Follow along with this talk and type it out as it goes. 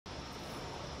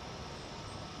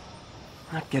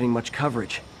Not getting much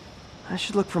coverage. I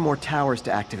should look for more towers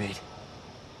to activate.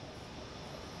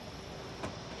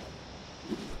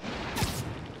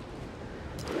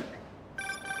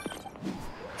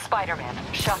 Spiderman,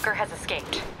 Shocker has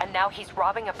escaped, and now he's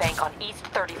robbing a bank on East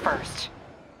 31st.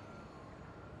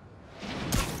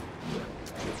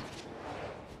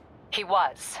 He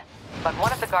was, but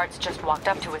one of the guards just walked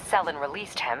up to his cell and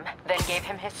released him, then gave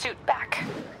him his suit back.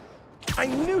 I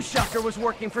knew Shocker was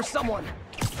working for someone!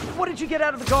 What did you get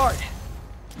out of the guard?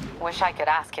 Wish I could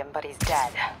ask him, but he's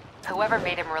dead. Whoever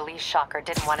made him release Shocker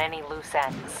didn't want any loose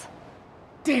ends.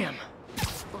 Damn!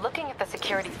 Looking at the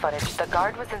security footage, the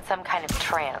guard was in some kind of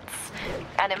trance.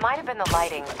 And it might have been the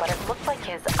lighting, but it looked like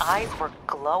his eyes were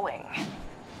glowing.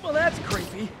 Well, that's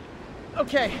creepy.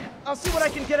 Okay, I'll see what I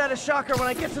can get out of Shocker when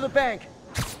I get to the bank.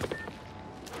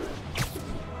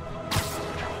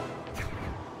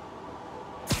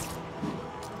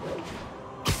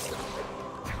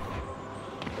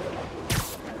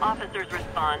 Officers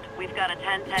respond. We've got a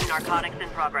 10-10 narcotics in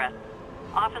progress.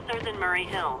 Officers in Murray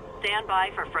Hill, stand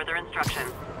by for further instruction.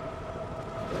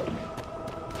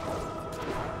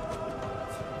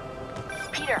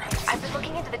 Peter, I've been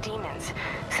looking into the demons.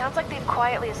 Sounds like they've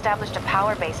quietly established a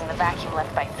power base in the vacuum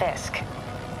left by Fisk.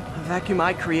 A vacuum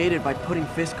I created by putting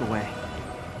Fisk away.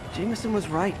 Jameson was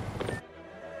right.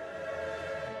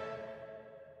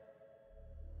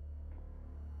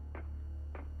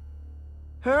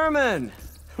 Herman!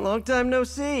 Long time no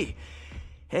see.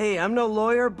 Hey, I'm no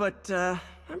lawyer, but, I'm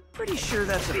pretty sure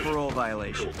that's a parole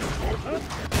violation.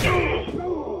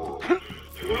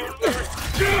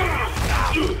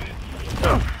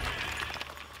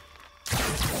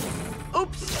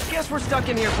 Oops, guess we're stuck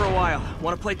in here for a while.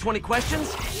 Want to play 20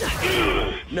 questions?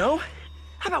 No?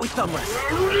 How about we thumb wrestle?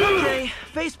 Okay,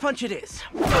 face punch it is.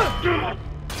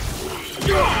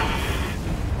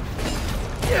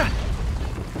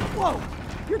 Whoa!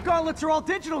 Your gauntlets are all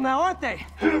digital now, aren't they?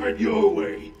 Have it your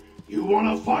way. You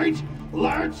wanna fight?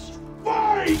 Let's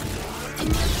fight!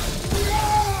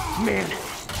 Man,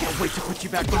 can't wait to put you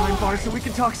back behind bars so we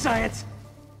can talk science.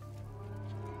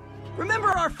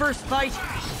 Remember our first fight?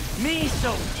 Me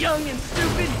so young and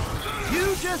stupid,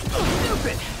 you just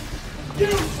stupid.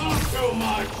 You talk too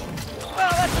much!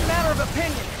 Well, that's a matter of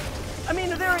opinion. I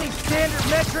mean, are there any standard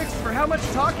metrics for how much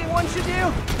talking one should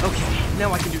do? Okay,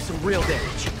 now I can do some real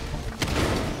damage.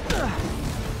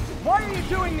 Why are you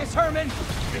doing this, Herman?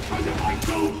 Because if I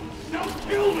don't, they'll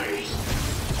kill me!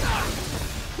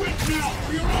 Quit now,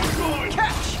 for your own good!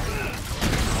 Catch!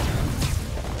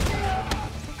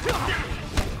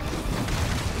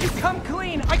 You come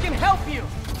clean, I can help you!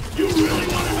 You really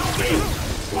want to help me?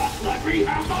 Just let me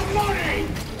have the money!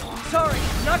 Sorry,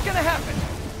 not gonna happen.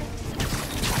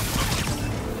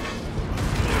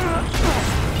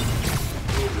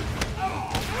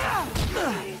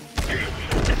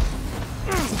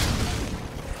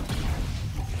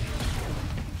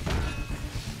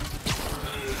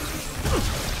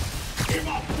 Give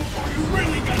up before you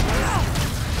really get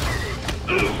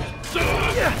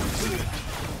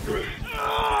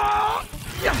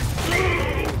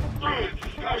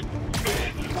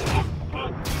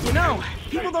You know,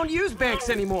 people don't use banks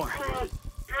anymore.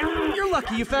 You're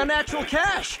lucky you found actual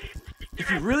cash.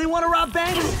 If you really want to rob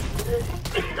banks,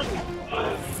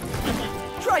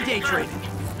 try day trading.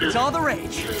 It's all the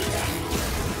rage.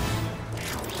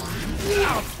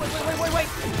 Wait.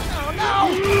 Oh, no!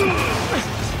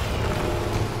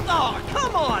 Oh,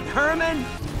 come on, Herman!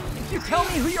 You tell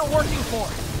me who you're working for.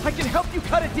 I can help you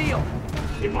cut a deal.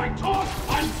 If I talk,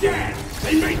 I'm dead!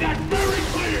 They made that very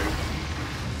clear!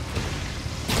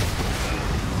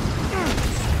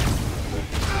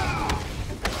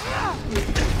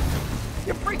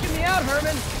 You're freaking me out,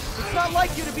 Herman. It's not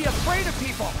like you to be afraid of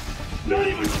people. Not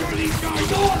even sure these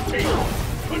guys are people!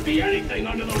 Could be anything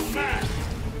under those masks!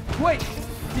 Wait,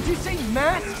 did you say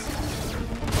masks?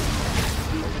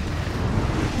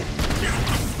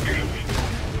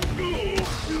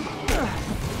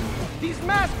 These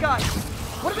mask guys,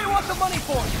 what do they want the money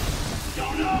for?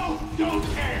 Don't know, don't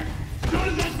care! As soon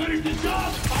as I finish the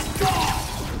job, I'm gone!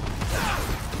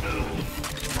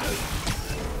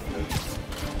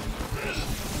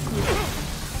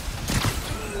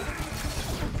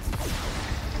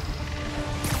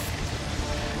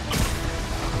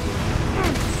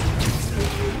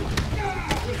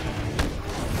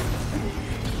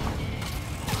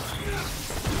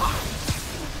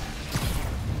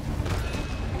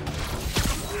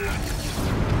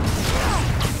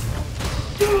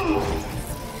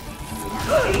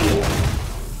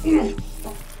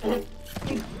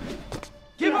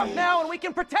 Give up now and we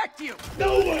can protect you!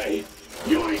 No way!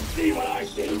 You ain't see what I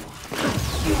see!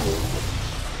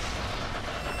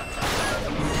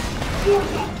 You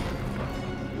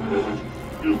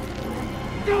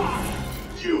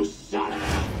son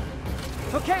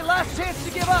of Okay, last chance to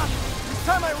give up. This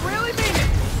time I really mean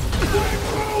it.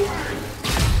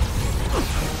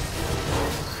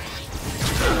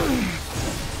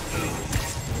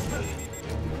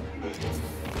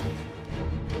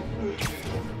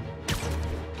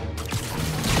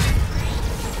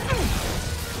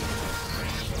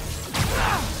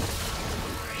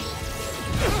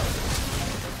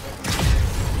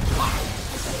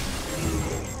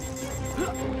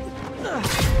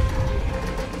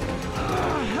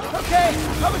 Okay,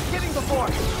 I was kidding before.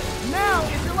 Now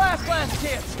is your last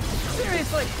chance.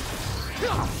 Seriously.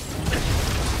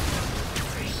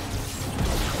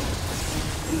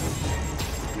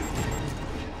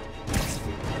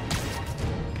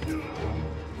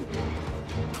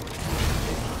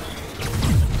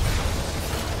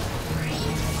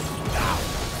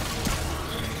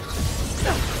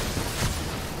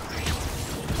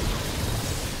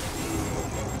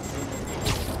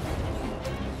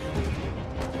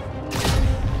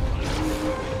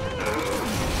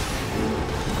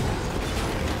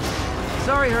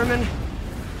 Sorry, Herman.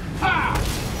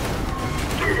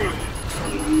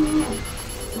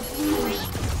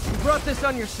 You brought this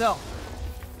on yourself.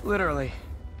 Literally.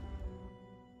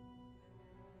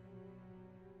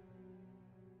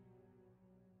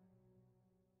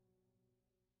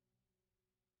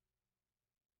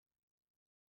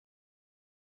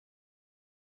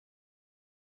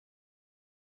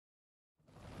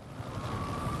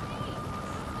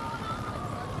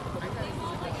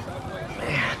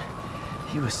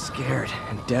 He was scared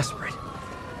and desperate.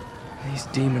 These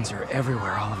demons are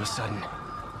everywhere all of a sudden.